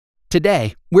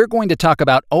Today, we're going to talk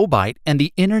about Obyte and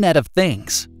the Internet of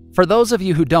Things. For those of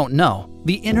you who don't know,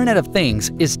 the Internet of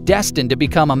Things is destined to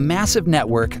become a massive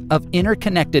network of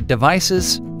interconnected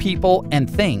devices, people, and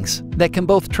things that can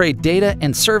both trade data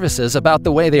and services about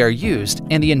the way they are used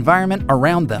and the environment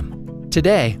around them.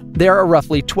 Today, there are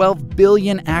roughly 12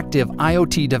 billion active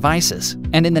IoT devices,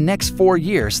 and in the next 4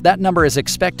 years, that number is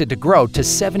expected to grow to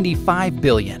 75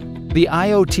 billion. The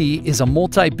IoT is a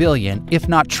multi-billion, if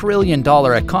not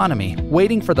trillion-dollar economy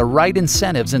waiting for the right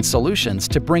incentives and solutions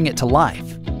to bring it to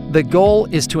life. The goal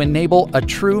is to enable a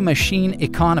true machine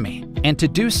economy, and to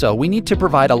do so, we need to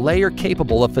provide a layer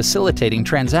capable of facilitating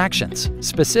transactions,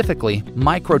 specifically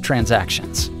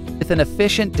microtransactions. With an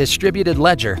efficient distributed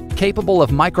ledger capable of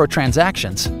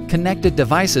microtransactions, connected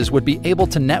devices would be able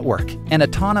to network and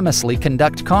autonomously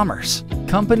conduct commerce.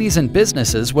 Companies and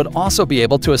businesses would also be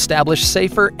able to establish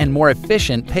safer and more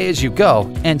efficient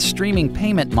pay-as-you-go and streaming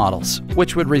payment models,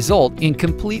 which would result in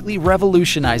completely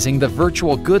revolutionizing the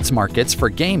virtual goods markets for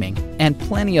gaming and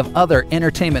plenty of other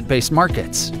entertainment-based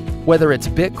markets. Whether it's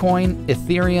Bitcoin,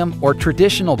 Ethereum, or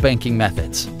traditional banking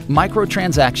methods,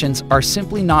 microtransactions are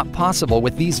simply not possible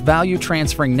with these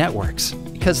value-transferring networks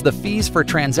because the fees for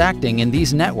transacting in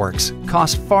these networks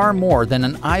cost far more than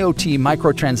an IoT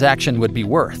microtransaction would be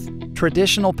worth.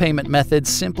 Traditional payment methods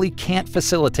simply can't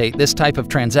facilitate this type of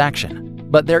transaction,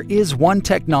 but there is one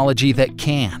technology that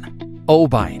can: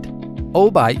 Obyte.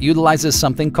 Obyte utilizes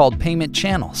something called payment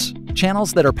channels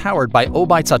that are powered by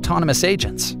Obyte's autonomous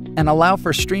agents and allow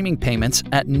for streaming payments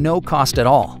at no cost at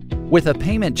all. With a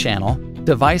payment channel,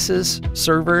 devices,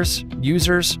 servers,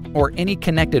 users, or any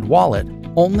connected wallet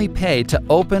only pay to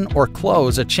open or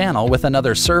close a channel with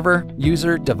another server,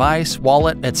 user, device,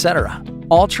 wallet, etc.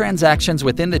 All transactions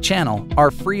within the channel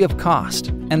are free of cost,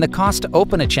 and the cost to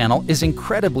open a channel is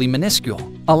incredibly minuscule,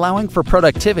 allowing for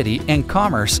productivity and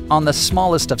commerce on the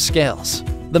smallest of scales.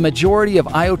 The majority of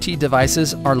IoT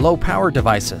devices are low-power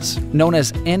devices, known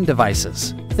as end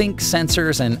devices. Think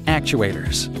sensors and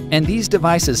actuators. And these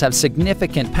devices have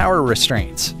significant power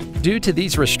restraints. Due to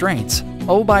these restraints,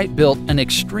 Obyte built an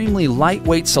extremely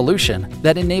lightweight solution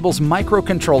that enables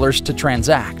microcontrollers to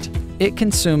transact. It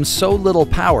consumes so little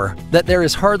power that there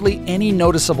is hardly any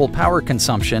noticeable power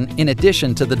consumption in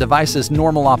addition to the device's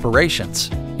normal operations.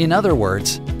 In other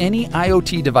words, any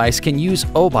IoT device can use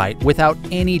Obyte without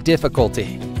any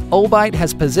difficulty. Obyte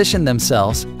has positioned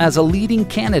themselves as a leading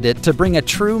candidate to bring a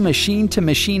true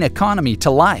machine-to-machine economy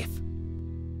to life.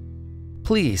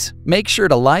 Please make sure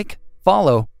to like,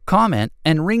 follow, comment,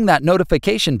 and ring that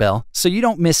notification bell so you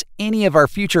don't miss any of our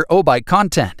future Obyte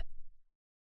content.